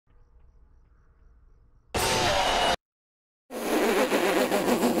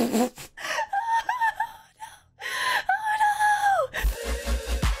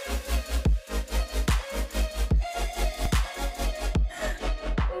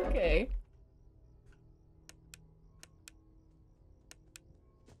Okay.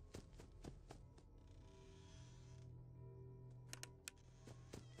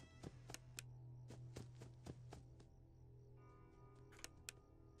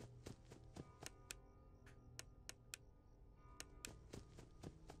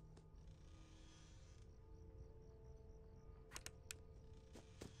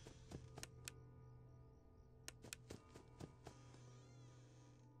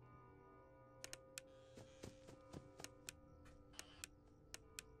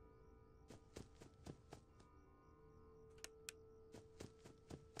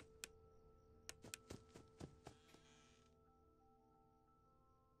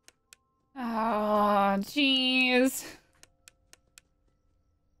 Oh, jeez.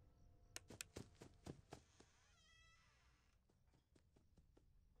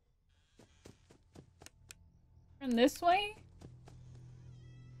 Turn this way?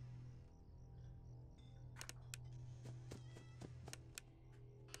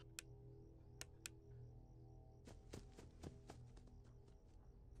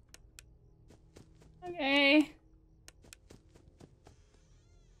 Okay.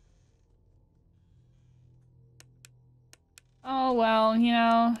 Oh, well, you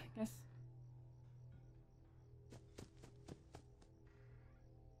know, I guess.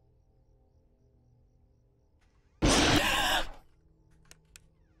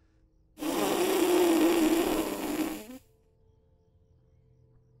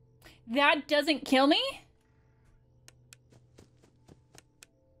 That doesn't kill me?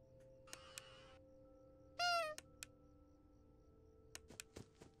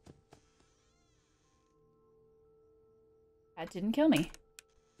 That didn't kill me.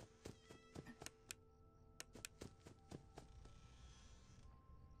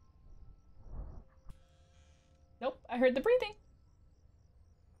 Nope, I heard the breathing.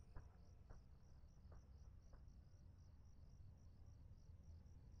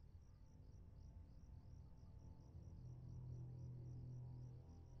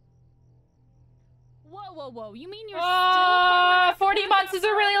 Whoa, whoa, whoa. You mean you're still part of 40 months is a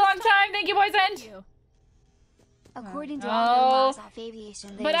really long time. Thank you, Poisoned. According to all the laws of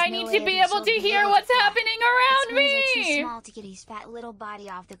aviation, But I need to be able to hear what's happening around me. His wings are too small to get his fat little body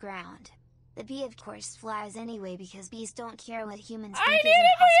off the ground. The bee, of course, flies anyway because bees don't care what humans think. I need to be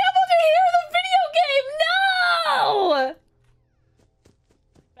able to hear the video game.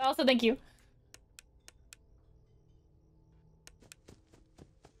 No. Also, thank you.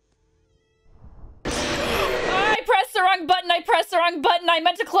 I pressed the wrong button. I pressed the wrong button. I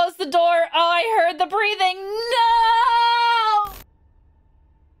meant to close the door. Oh, I heard the breathing. No!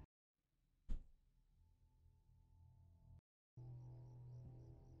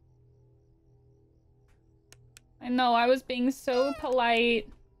 I know, I was being so polite.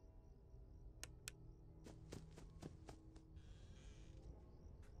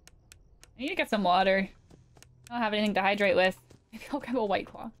 I need to get some water. I don't have anything to hydrate with. Maybe I'll grab a White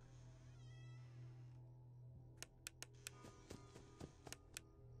Claw.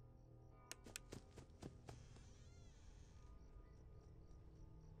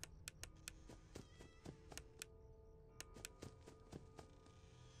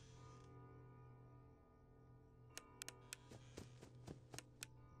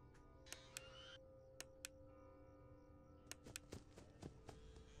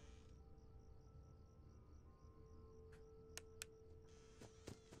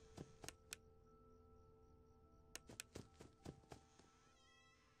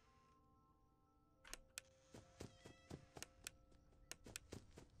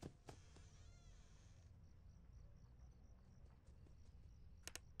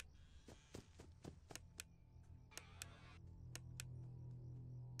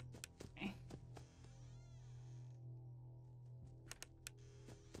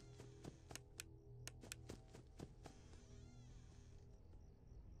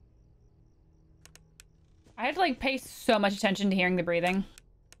 I have to like pay so much attention to hearing the breathing.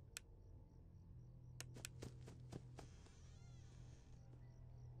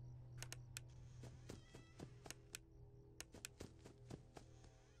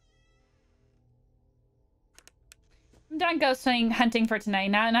 I'm done ghost hunting for tonight.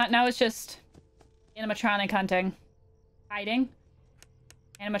 Now it's just animatronic hunting. Hiding.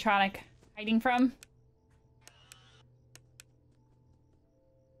 Animatronic hiding from.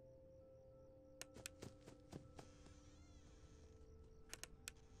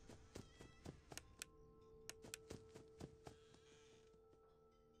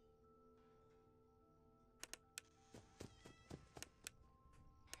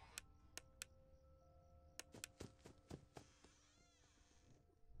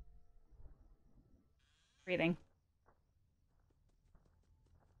 Breathing.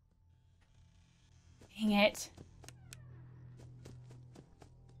 Dang it.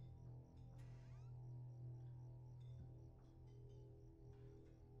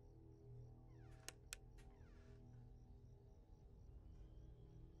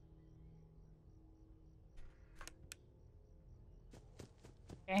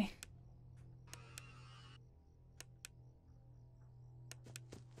 Okay.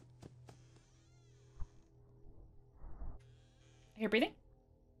 I hear breathing?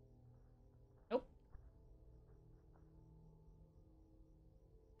 Nope.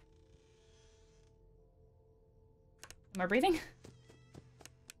 More breathing?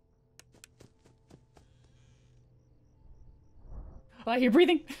 Oh, I hear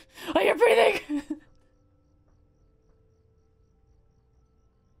breathing! I hear breathing!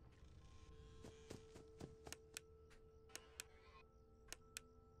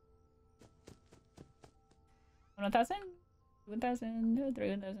 One thousand, 1,000,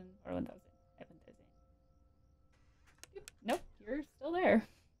 3,000, 4,000, 7,000. Nope, you're still there.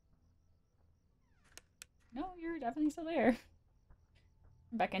 No, you're definitely still there.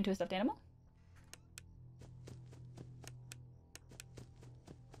 Back into a stuffed animal.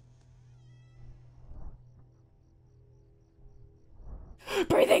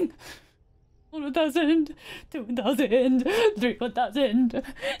 Breathing! 1,000, 2,000, 3,000,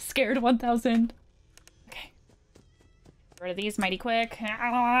 scared 1,000. Okay. Get rid of these mighty quick.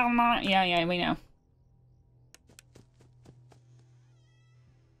 Yeah, we know.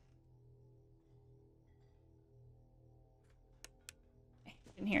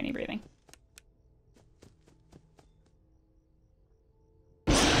 Didn't hear any breathing.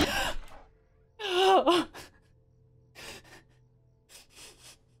 Oh.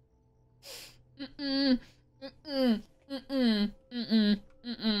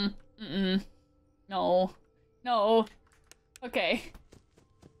 No. No. Okay.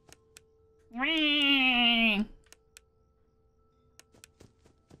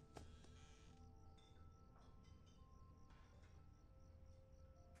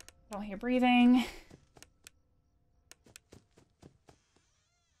 Don't hear breathing.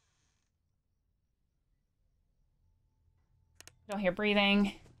 Don't hear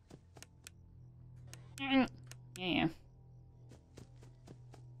breathing. Yeah.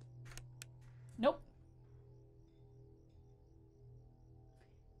 Nope.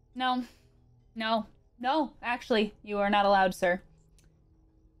 No. No. No. Actually, you are not allowed, sir.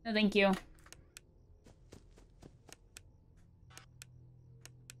 No, thank you.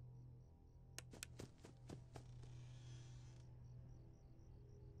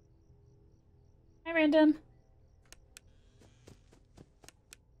 Hi, random.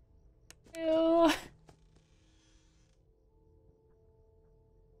 Ew.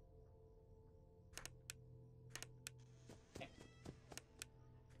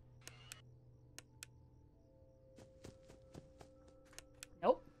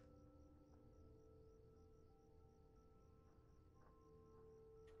 Nope.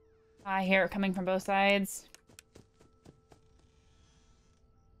 I hear it coming from both sides.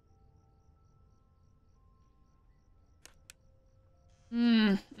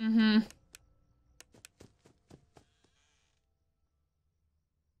 Mm-hmm.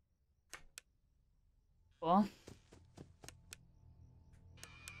 Cool.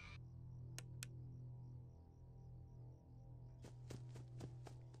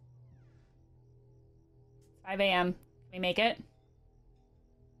 It's 5 a.m. Can we make it?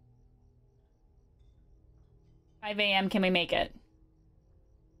 5 a.m. Can we make it?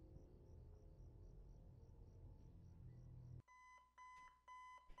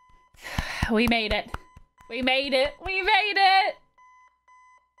 We made it. We made it. We made it.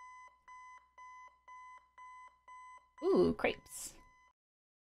 Ooh, crepes.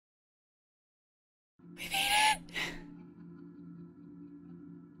 We made it.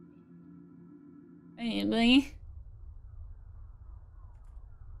 Anybody?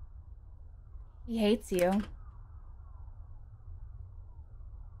 He hates you.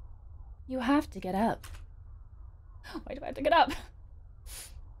 You have to get up. Why do I have to get up?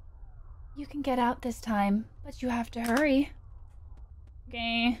 You can get out this time, but you have to hurry.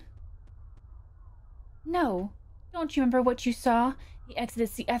 Okay. No. Don't you remember what you saw? The exit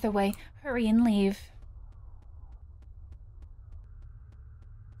is the other way. Hurry and leave.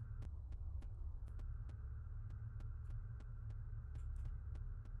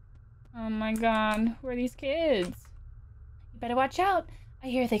 Oh my god. Who are these kids? You better watch out. I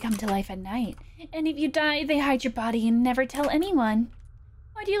hear they come to life at night. And if you die, they hide your body and never tell anyone.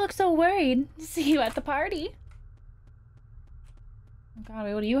 Why do you look so worried? See you at the party. Oh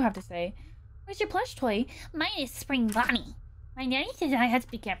god, what do you have to say? Where's your plush toy? Mine is Spring Bonnie. My nanny says I have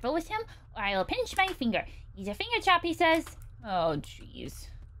to be careful with him or I'll pinch my finger. He's a finger chop, he says. Oh, jeez.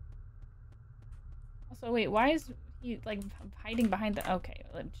 Also, wait, why is he, like, hiding behind the... Okay,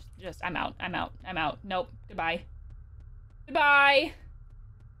 I'm out. Nope, goodbye. Goodbye!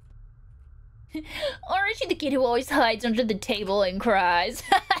 Aren't you the kid who always hides under the table and cries?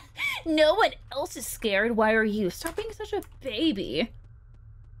 No one else is scared. Why are you? Stop being such a baby.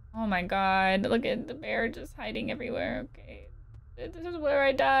 Oh my god. Look at the bear just hiding everywhere. Okay. This is where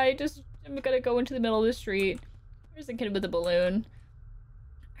I die. I'm gonna go into the middle of the street. There's the kid with the balloon.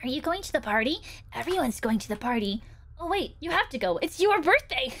 Are you going to the party? Everyone's going to the party. Oh wait, you have to go. It's your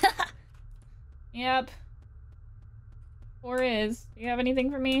birthday. Yep. Or is. Do you have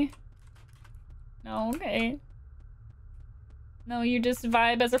anything for me? No, okay. No, you just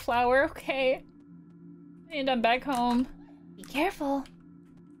vibe as a flower, okay. And I'm back home. Be careful.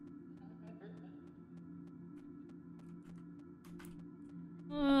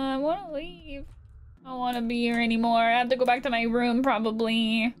 I wanna leave. I don't wanna be here anymore. I have to go back to my room,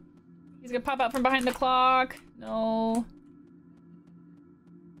 probably. He's gonna pop out from behind the clock. No.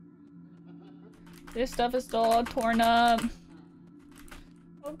 This stuff is still all torn up.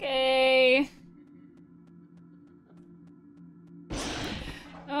 Okay.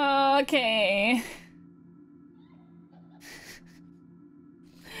 Okay.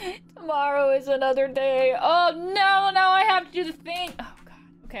 Tomorrow is another day. Oh no, now I have to do the thing. Oh god.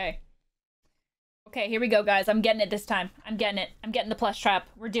 Okay. Okay, here we go, guys. I'm getting it this time. I'm getting it. I'm getting the plush trap.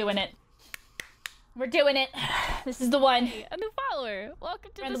 We're doing it. We're doing it. This is the one. Hey, a new follower.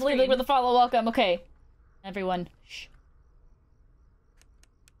 Welcome to Friends, the leave stream. with a follow. Welcome. Okay. Everyone. Shh.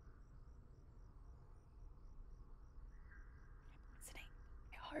 Listening.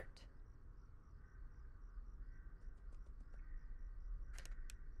 My heart.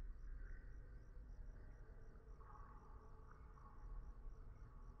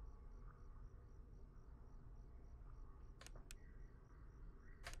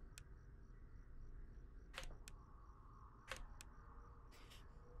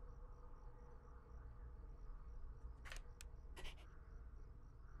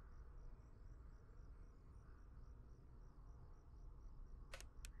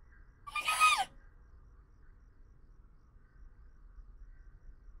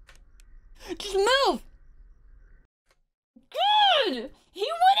 Just move! Good! He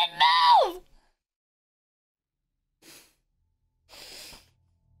wouldn't move!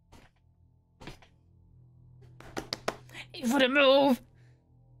 He wouldn't move!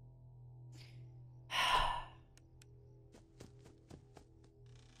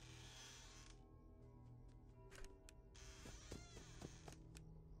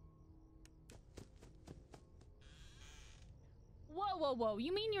 Whoa.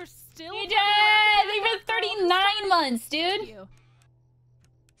 You mean you're still... He did! They've been 39 months, dude! You.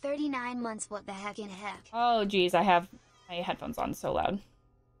 39 months, what the heck in heck? Oh, geez, I have my headphones on so loud.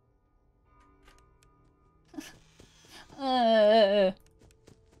 I'm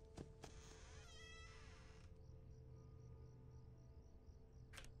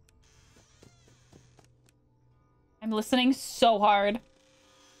listening so hard.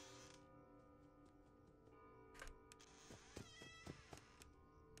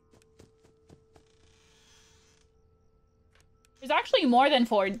 There's actually more than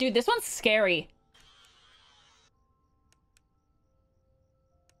 4. Dude, this one's scary.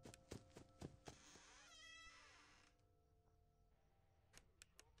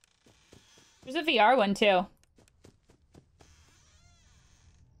 There's a VR one, too. No,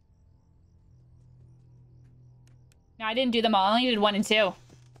 I didn't do them all. I only did 1 and 2.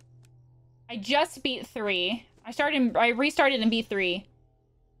 I just beat 3. I restarted and beat 3.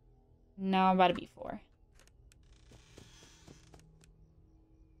 Now I'm about to beat 4.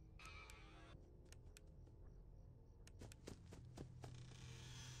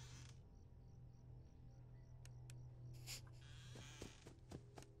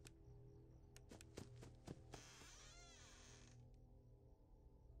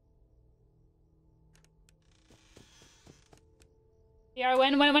 VR,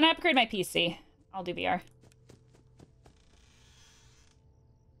 when I upgrade my PC, I'll do VR.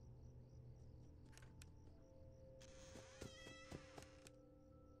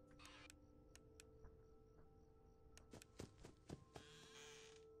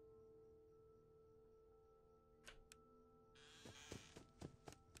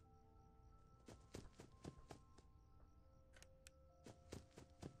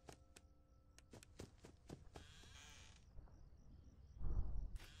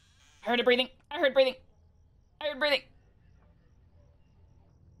 I heard it breathing. I heard breathing. I heard breathing.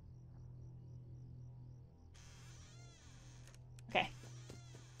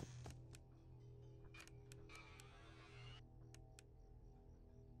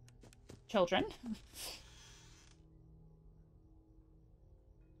 children.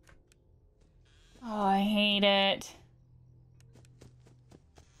 Oh, I hate it.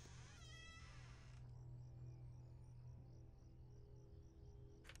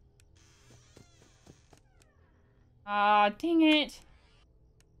 Ah, dang it.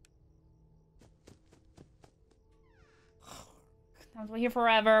 I was wait here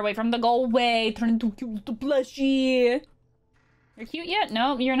forever. Wait for him to go away. Turn into a cute little plushie. You're cute yet?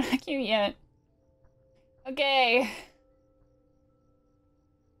 No, you're not cute yet. Okay.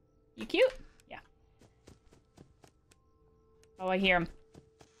 You cute? Yeah. Oh, I hear him.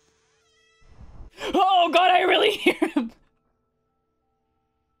 Oh god, I really hear him.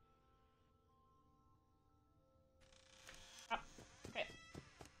 Oh, okay.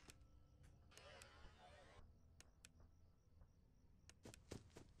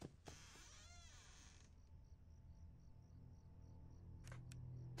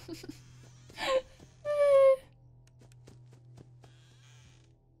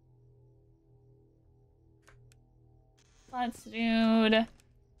 Let's, dude.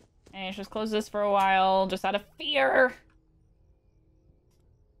 And just close this for a while, just out of fear.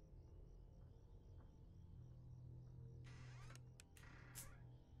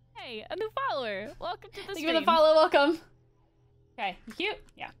 Hey, a new follower. Welcome to the Thank stream. you for the follow, welcome. Okay, you cute?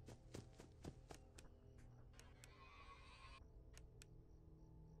 Yeah.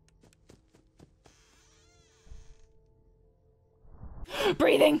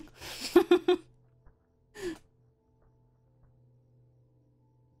 Breathing!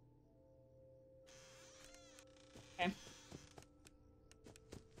 Okay.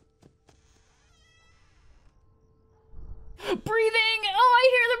 Breathing! Oh, I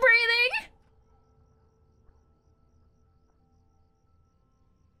hear the breathing!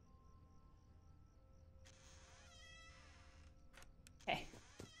 Okay.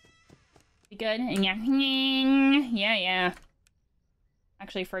 Be good? Yeah. Yeah, yeah.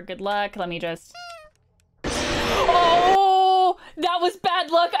 Actually, for good luck, let me just... Oh! That was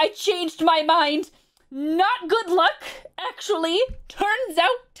bad luck! I changed my mind! Not good luck, actually. Turns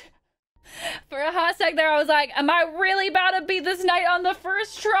out... For a hot sec there, I was like, am I really about to beat this night on the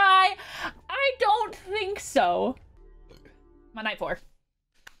first try? I don't think so. I'm on night 4.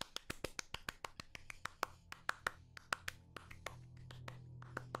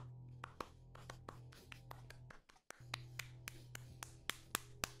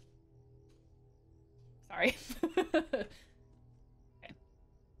 Sorry. Okay.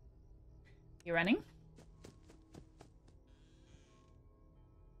 You running?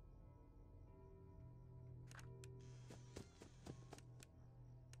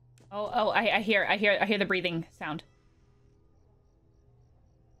 Oh, I hear the breathing sound.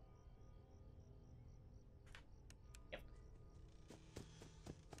 Yep.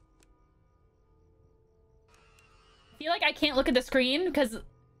 I feel like I can't look at the screen because I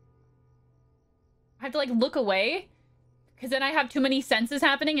have to like look away because then I have too many senses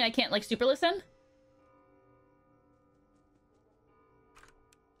happening and I can't like super listen.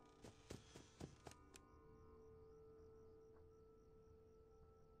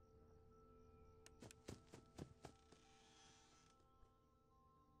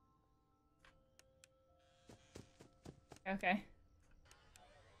 Okay.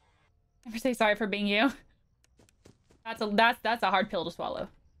 Never say sorry for being you. That's a hard pill to swallow.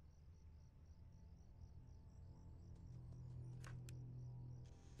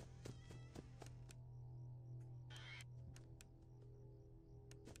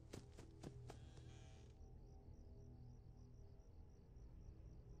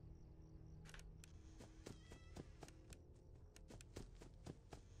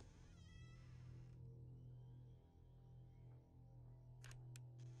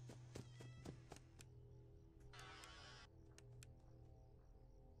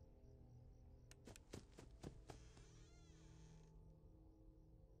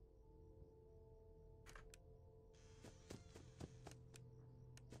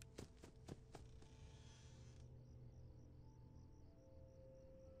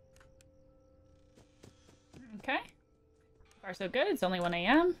 Okay. So far so good. It's only 1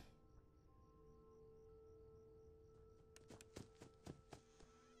 a.m.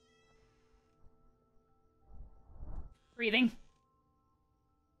 Breathing.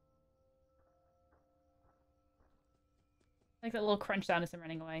 Like that little crunch sound as I'm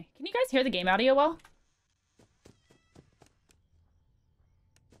running away. Can you guys hear the game audio well?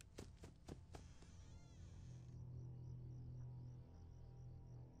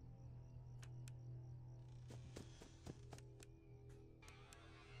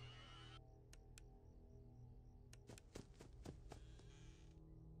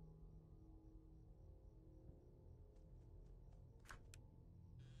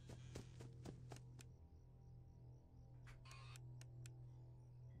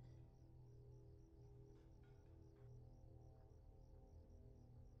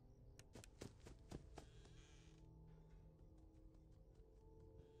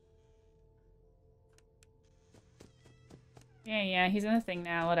 Okay, yeah, he's in the thing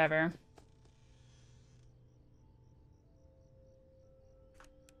now, whatever.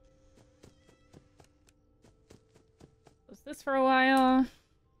 Close this for a while.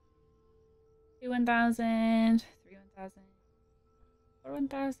 2 1,000, 3 1,000, 4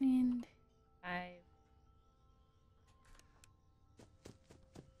 1,000, 5.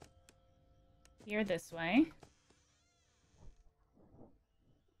 Here this way.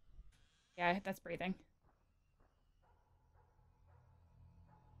 Yeah, that's breathing.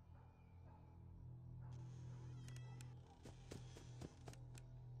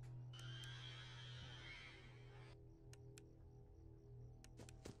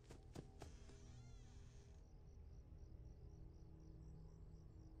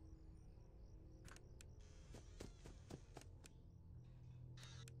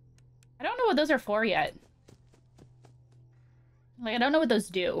 I don't know what those are for yet. Like, I don't know what those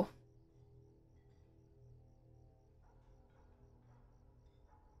do.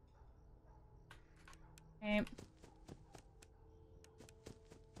 Okay.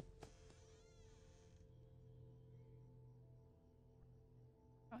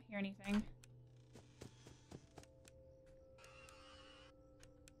 Don't hear anything.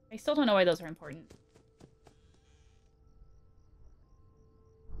 I still don't know why those are important.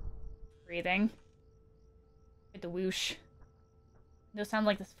 Breathing. Get the whoosh. Those sound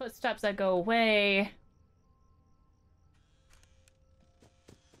like the footsteps that go away.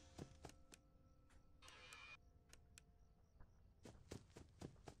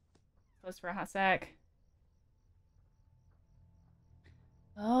 Close for a hot sec.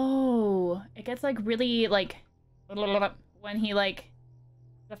 Oh, it gets like really like when he like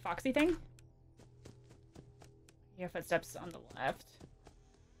the foxy thing. Your footsteps on the left.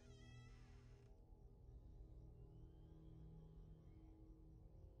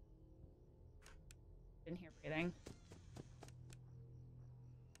 Didn't hear breathing.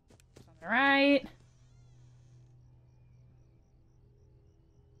 On the right.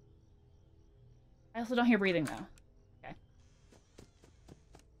 I also don't hear breathing though. Okay.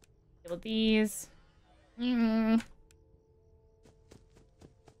 Deal with these. Was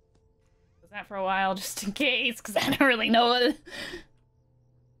that for a while just in case, because I don't really know what.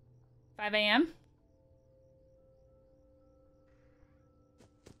 5 a.m.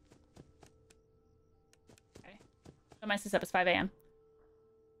 Okay. So my step is 5 a.m.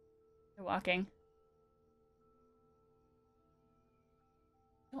 They're walking.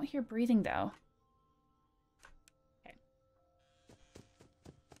 Don't hear breathing though. Okay.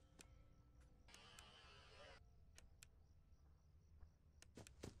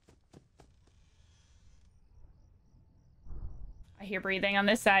 I hear breathing on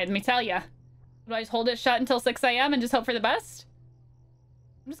this side, let me tell ya. Do I just hold it shut until 6 a.m. and just hope for the best?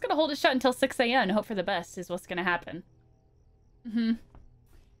 I'm just gonna hold it shut until 6 a.m. and hope for the best is what's gonna happen.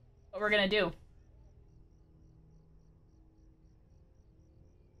 What we're gonna do.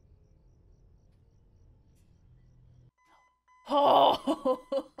 Oh!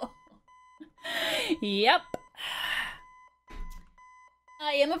 Yep.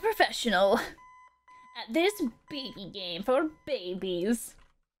 I am a professional at this baby game for babies.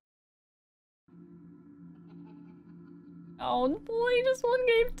 Oh boy, just one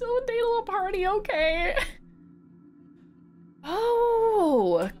game to a day little party, okay.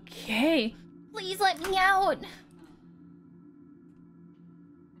 Oh, okay. Please let me out.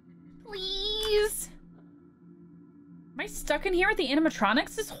 Please. Am I stuck in here with the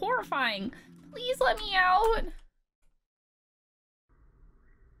animatronics? This is horrifying. Please let me out.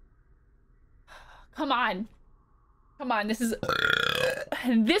 Come on. Come on, this is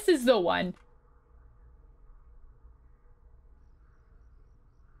the one.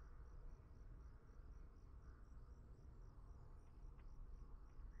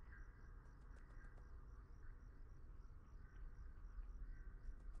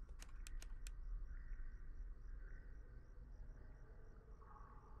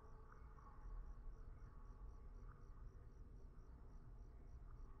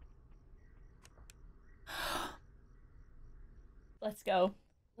 Let's go.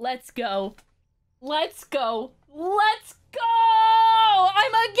 Let's go. Let's go. Let's go!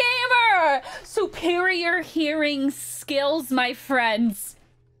 I'm a gamer! Superior hearing skills, my friends.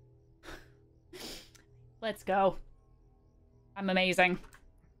 Let's go. I'm amazing.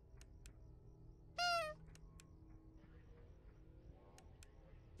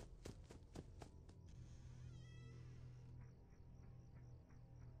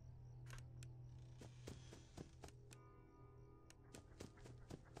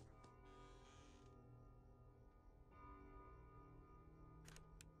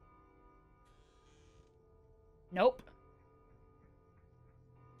 Nope.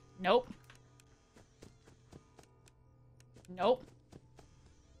 Nope. Nope.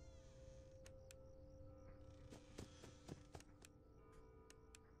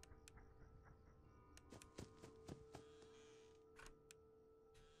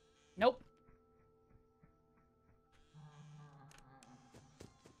 Nope.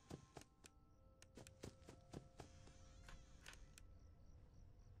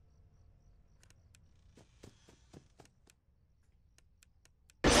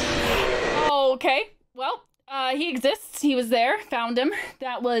 Okay. Well, he exists. He was there. Found him.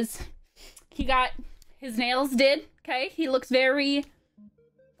 That was... He got... His nails did. Okay. He looks very